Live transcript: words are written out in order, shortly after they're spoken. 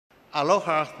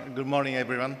Aloha, good morning,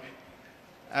 everyone.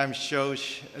 I'm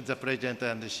Shoji, the President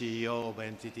and CEO of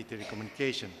NTT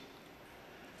Telecommunication.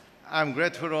 I'm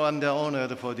grateful and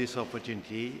honored for this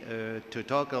opportunity to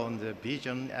talk on the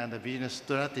vision and the business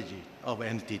strategy of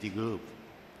NTT Group.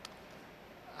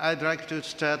 I'd like to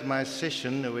start my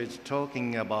session with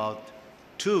talking about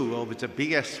two of the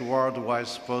biggest worldwide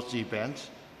sports events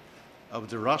of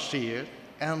the last year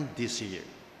and this year.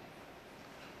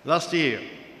 Last year,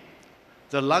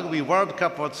 the Rugby World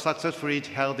Cup was successfully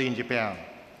held in Japan.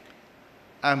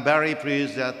 I'm very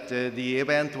pleased that the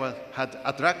event had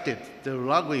attracted the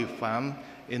rugby fan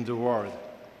in the world.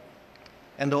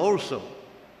 And also,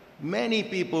 many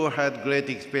people had great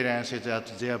experiences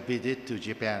at their visit to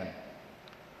Japan.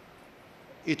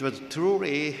 It was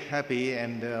truly happy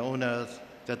and honored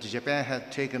that Japan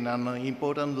had taken an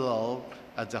important role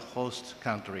as the host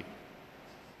country.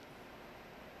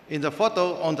 In the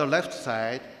photo on the left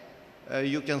side,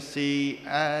 you can see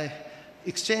I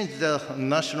exchanged the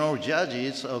national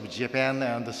jerseys of Japan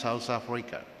and South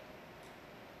Africa.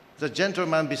 The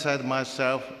gentleman beside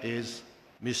myself is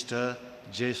Mr.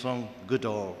 Jason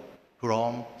Goodall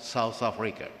from South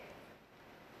Africa.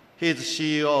 He is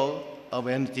CEO of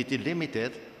NTT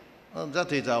Ltd.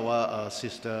 That is our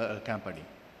sister company.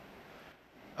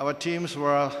 Our teams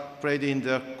were played in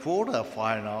the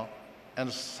quarterfinal,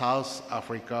 and South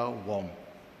Africa won.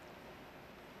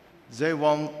 They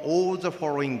won all the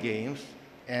following games,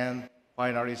 and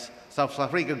finally, South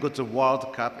Africa got the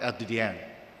World Cup at the end.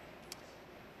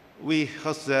 We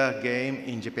hosted the game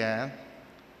in Japan,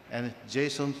 and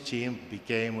Jason's team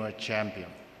became a champion.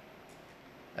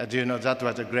 As you know, that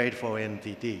was great for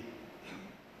NTT.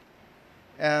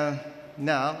 And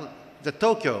now, the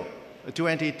Tokyo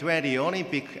 2020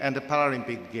 Olympic and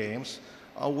Paralympic Games,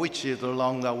 which is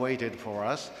long awaited for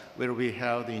us, will be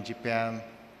held in Japan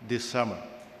this summer.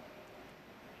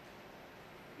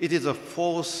 It is the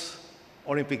fourth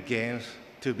Olympic Games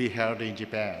to be held in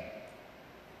Japan.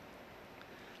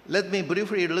 Let me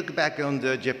briefly look back on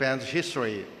Japan's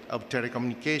history of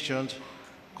telecommunications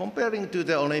comparing to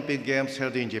the Olympic Games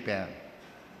held in Japan.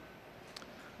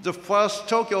 The first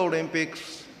Tokyo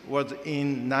Olympics was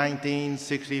in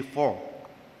 1964.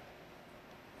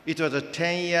 It was a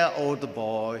 10-year-old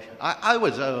boy. I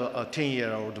was a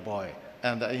 10-year-old boy,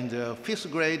 and in the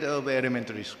 5th grade of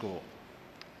elementary school.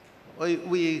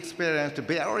 We experienced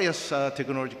various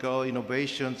technological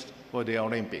innovations for the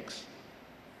Olympics.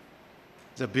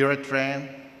 The bullet train,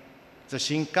 the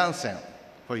Shinkansen,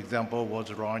 for example,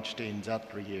 was launched in that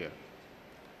year.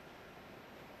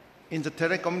 In the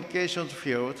telecommunications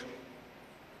field,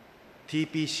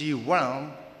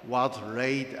 TPC'20 was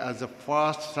laid as the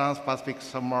first trans-Pacific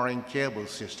submarine cable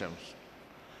systems,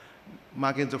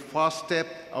 marking the first step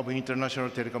of international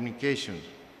telecommunications.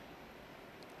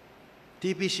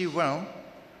 TPC'20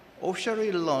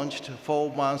 officially launched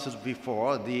 4 months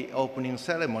before the opening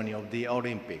ceremony of the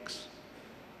Olympics.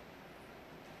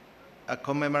 A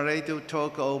commemorative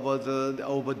talk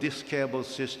over this cable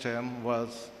system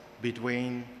was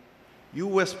between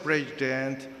US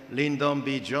President Lyndon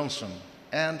B. Johnson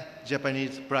and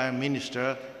Japanese Prime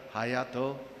Minister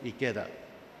Hayato Ikeda.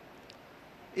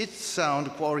 Its sound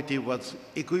quality was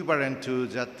equivalent to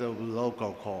that of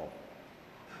local call.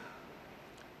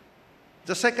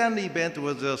 The second event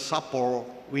was the Sapporo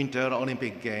Winter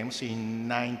Olympic Games in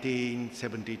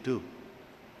 1972,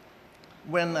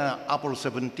 when Apollo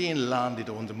 17 landed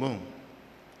on the moon.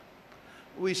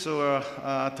 We saw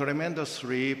a tremendous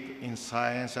leap in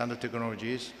science and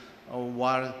technologies,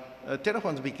 while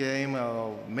telephones became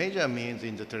a major means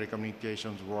in the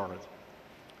telecommunications world.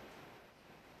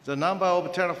 The number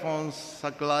of telephone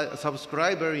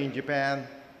subscribers in Japan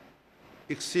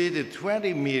exceeded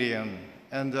 20 million,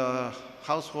 and the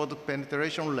household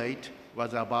penetration rate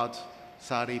was about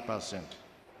 30%.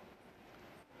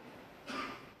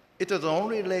 It was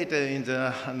only later in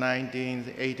the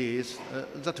 1980s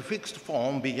that fixed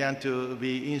phone began to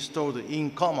be installed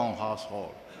in common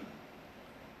household.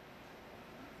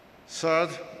 Third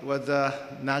was the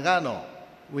Nagano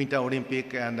Winter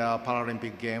Olympic and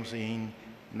Paralympic Games in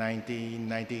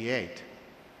 1998.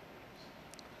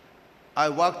 I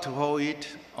worked for it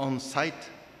on site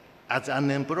as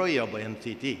an employee of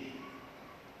NTT.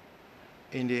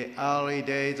 In the early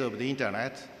days of the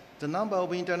internet, the number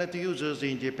of internet users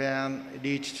in Japan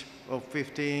reached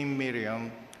 15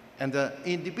 million, and the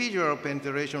individual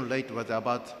penetration rate was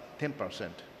about 10%.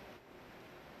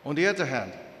 On the other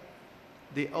hand,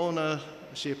 the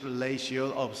ownership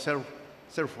ratio of cell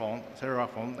phone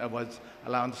was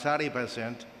around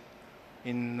 30%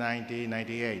 in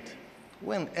 1998,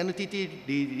 when NTT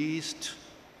released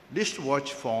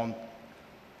wristwatch phone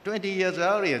 20 years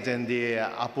earlier than the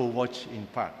Apple Watch, in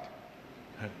fact.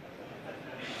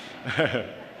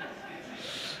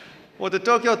 For the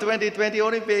Tokyo 2020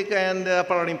 Olympic and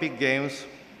Paralympic Games,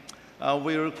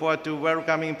 we look forward to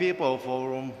welcoming people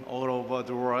from all over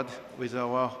the world with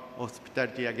our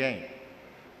hospitality again.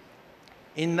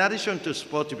 In addition to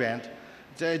sports events,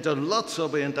 there is lots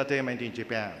of entertainment in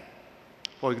Japan.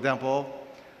 For example,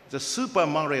 the Super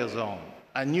Mario Zone,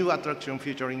 a new attraction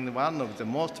featuring one of the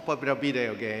most popular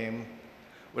video games,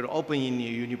 will open in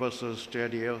Universal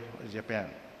Studios, Japan.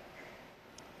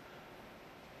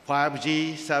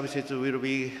 5G services will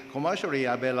be commercially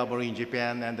available in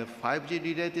Japan, and the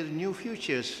 5G-related new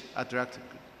features attract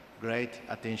great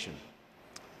attention.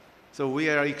 So we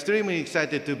are extremely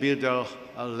excited to build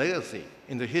a legacy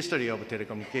in the history of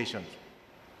telecommunications.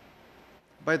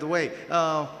 By the way,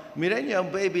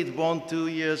 Millennium babies born 2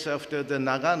 years after the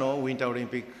Nagano Winter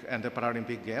Olympic and the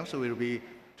Paralympic Games will be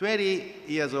 20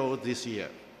 years old this year.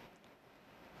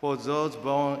 For those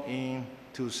born in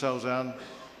 2000,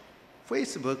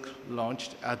 Facebook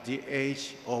launched at the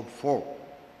age of 4,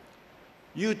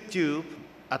 YouTube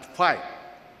at 5,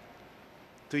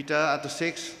 Twitter at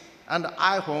 6, and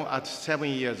iPhone at 7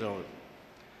 years old.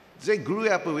 They grew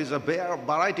up with a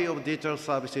variety of digital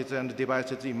services and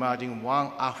devices emerging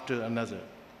one after another.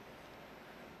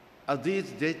 As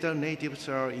these digital natives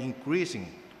are increasing,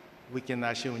 we can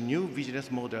assume new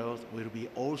business models will be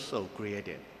also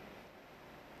created.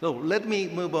 So let me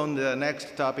move on to the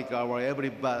next topic, our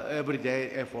everyday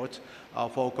efforts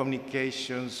for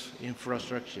communications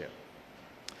infrastructure.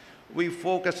 We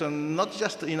focus on not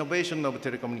just innovation of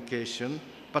telecommunication,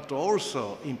 but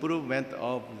also improvement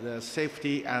of the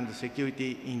safety and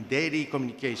security in daily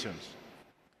communications.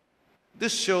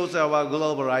 This shows our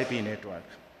global IP network.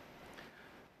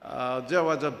 There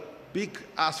was a big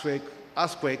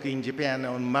earthquake in Japan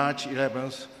on March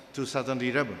 11,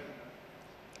 2011.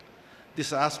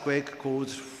 This earthquake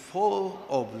caused 4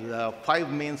 of the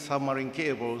 5 main submarine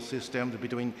cable systems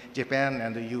between Japan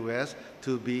and the US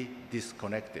to be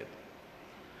disconnected.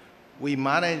 We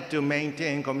managed to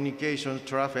maintain communication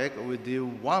traffic with the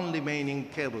one remaining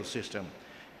cable system,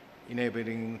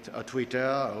 enabling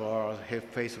Twitter or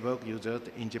Facebook users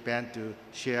in Japan to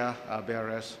share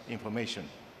various information.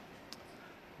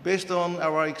 Based on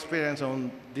our experience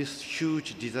on this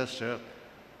huge disaster,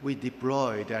 we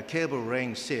deployed a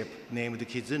cable-laying ship named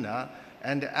Kizuna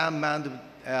and unmanned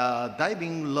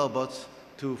diving robots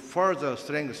to further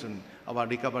strengthen our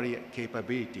recovery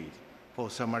capabilities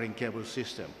for submarine cable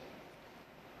system.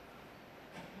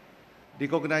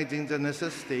 Recognizing the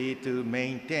necessity to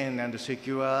maintain and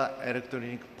secure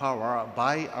electronic power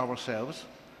by ourselves,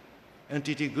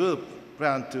 NTT Group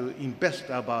planned to invest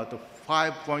about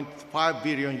 $5.5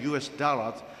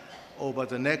 billion over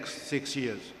the next 6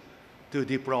 years to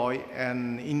deploy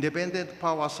an independent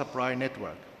power supply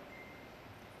network.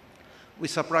 We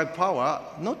supply power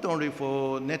not only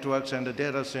for networks and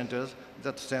data centers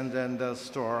that send and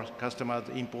store customers'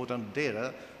 important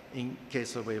data in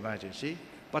case of emergency,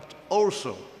 but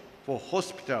also for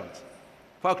hospitals,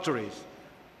 factories,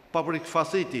 public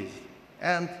facilities,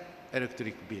 and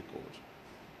electric vehicles.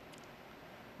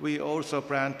 We also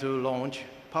plan to launch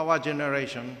power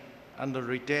generation and the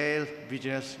retail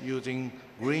business using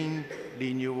green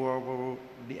renewable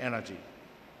energy.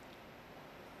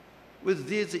 With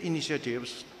these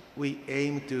initiatives, we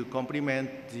aim to complement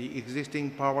the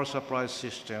existing power supply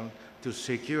system to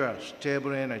secure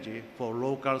stable energy for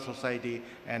local society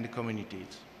and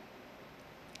communities.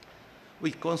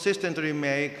 We consistently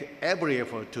make every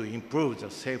effort to improve the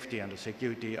safety and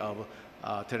security of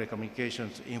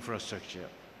telecommunications infrastructure.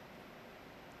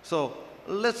 So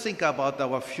let's think about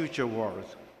our future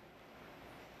world.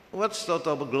 What sort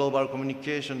of global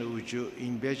communication would you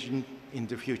envision in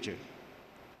the future?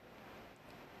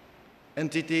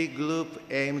 NTT Group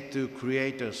aims to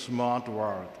create a smart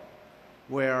world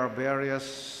where various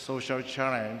social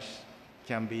challenges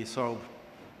can be solved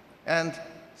and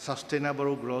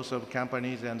sustainable growth of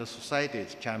companies and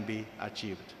societies can be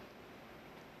achieved.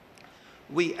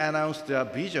 We announced a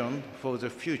vision for the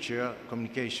future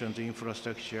communications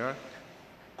infrastructure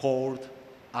called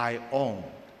IOWN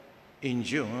in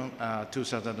June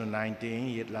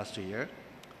 2019, last year.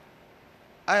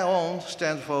 IOWN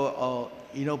stands for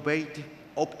Innovative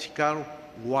Optical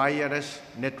Wireless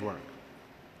Network.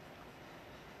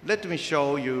 Let me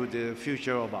show you the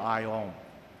future of IOWN.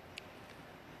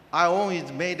 IOWN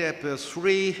is made up of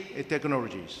 3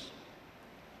 technologies.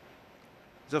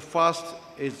 The first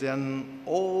is an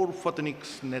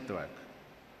all-photonics network.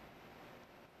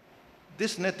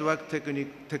 This network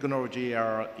technology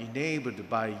are enabled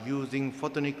by using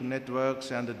photonic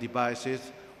networks and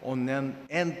devices on an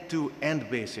end-to-end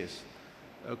basis,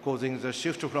 causing the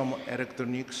shift from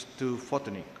electronics to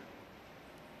photonic.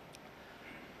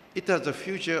 It has a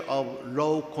future of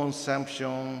low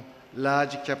consumption,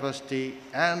 large capacity,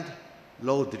 and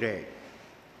low delay.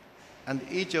 And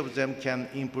each of them can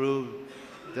improve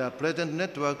the present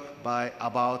network by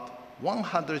about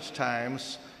 100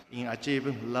 times in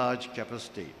achieving large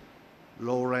capacity,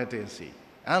 low latency,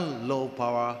 and low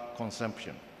power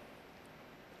consumption.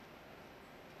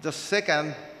 The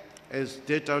second is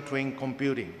data twin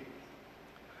computing.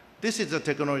 This is a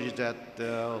technology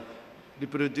that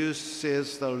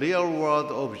reproduces the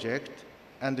real-world object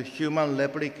and human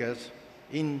replicas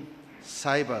in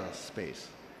cyberspace.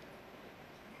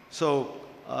 So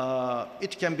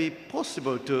it can be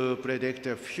possible to predict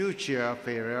a future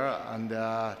failure and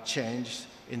change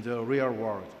in the real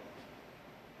world.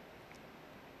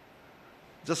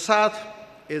 The third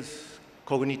is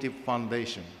cognitive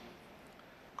foundation.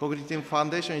 Cognitive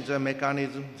foundation is a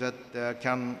mechanism that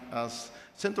can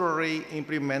centrally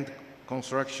implement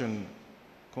construction,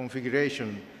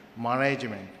 configuration,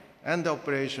 management, and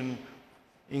operation,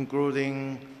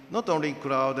 including not only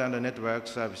cloud and network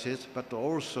services, but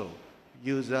also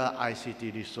user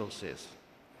ICT resources.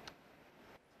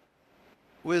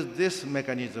 With this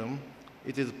mechanism,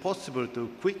 it is possible to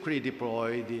quickly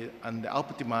deploy and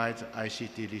optimize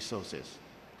ICT resources.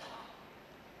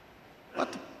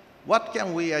 What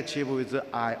can we achieve with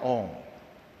ION?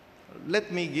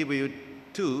 Let me give you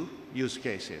two use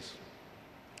cases.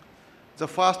 The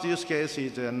first use case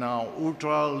is now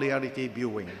ultra reality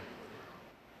viewing.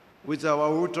 With our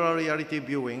ultra reality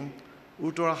viewing,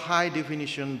 ultra high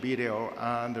definition video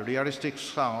and realistic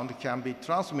sound can be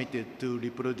transmitted to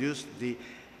reproduce the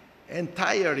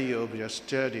entirety of the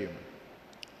stadium,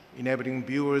 enabling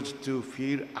viewers to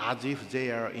feel as if they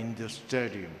are in the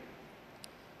stadium.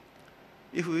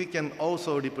 If we can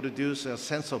also reproduce a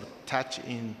sense of touch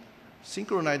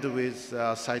synchronized with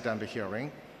sight and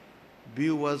hearing,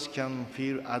 viewers can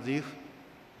feel as if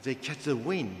they catch the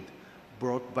wind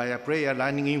brought by a player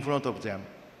running in front of them.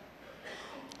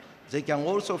 They can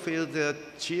also feel the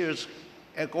cheers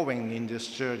echoing in the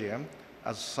stadium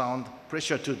as sound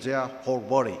pressure to their whole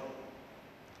body.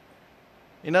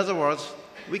 In other words,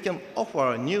 we can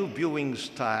offer a new viewing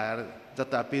style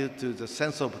that appeal to the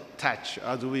sense of touch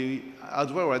as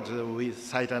well as with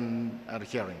sight and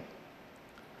hearing.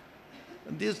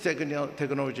 This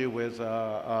technology will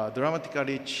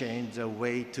dramatically change the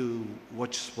way to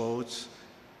watch sports,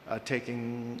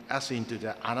 taking us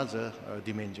into another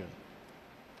dimension.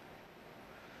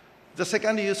 The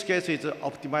second use case is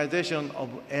optimization of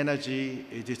energy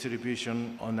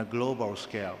distribution on a global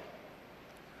scale.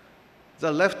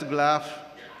 The left graph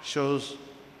shows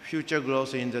future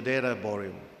growth in the data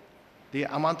volume. The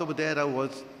amount of data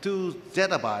was 2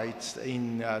 zettabytes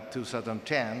in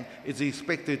 2010. It's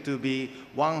expected to be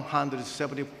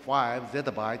 175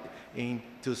 zettabytes in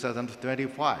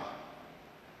 2025.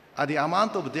 As the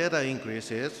amount of data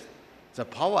increases, the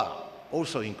power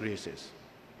also increases.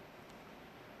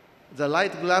 The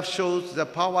right graph shows the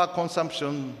power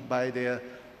consumption by the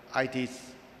IT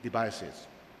devices.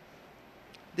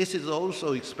 This is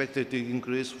also expected to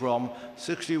increase from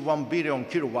 61 billion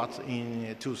kilowatts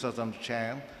in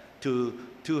 2010 to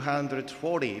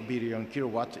 240 billion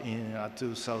kilowatts in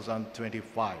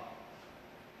 2025,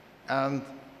 and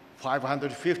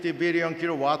 550 billion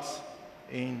kilowatts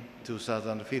in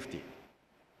 2050.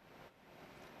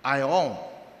 ION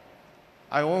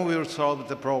will solve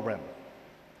the problem.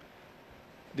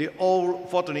 The all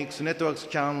photonics networks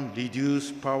can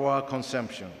reduce power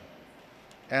consumption,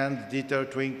 and digital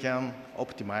twin can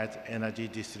optimize energy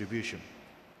distribution.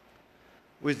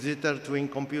 With digital twin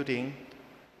computing,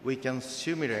 we can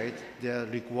simulate the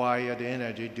required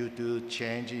energy due to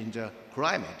change in the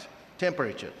climate,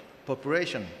 temperature,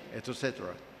 population,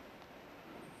 etc.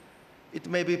 It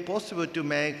may be possible to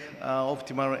make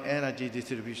optimal energy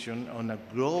distribution on a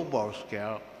global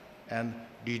scale and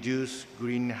reduce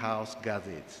greenhouse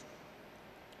gases.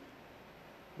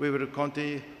 We will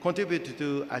contribute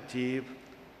to achieve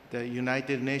the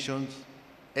United Nations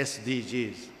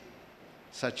SDGs,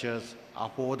 such as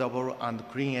affordable and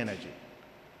clean energy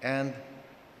and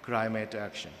climate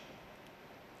action.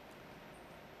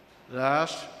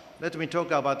 Last, let me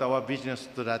talk about our business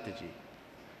strategy.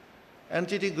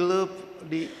 NTT Group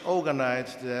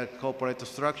reorganized the corporate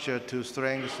structure to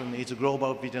strengthen its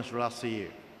global business last year.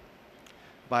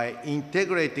 By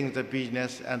integrating the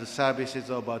business and services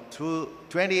of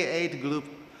 28 group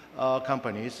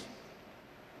companies,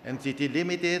 NTT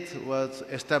Ltd was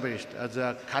established as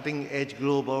a cutting-edge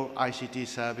global ICT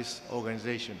service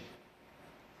organization.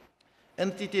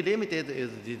 NTT Ltd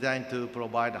is designed to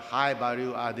provide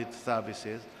high-value added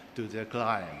services to their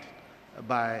client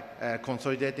by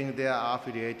consolidating their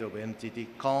affiliate of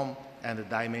NTT Com and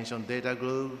Dimension Data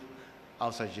Group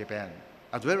outside Japan,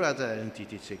 as well as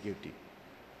NTT Security.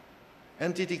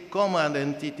 NTT Com and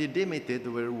NTT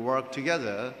Ltd will work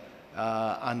together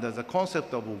under the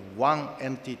concept of one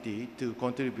entity to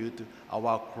contribute to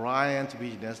our client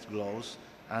business growth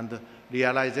and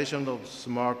realization of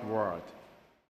smart world.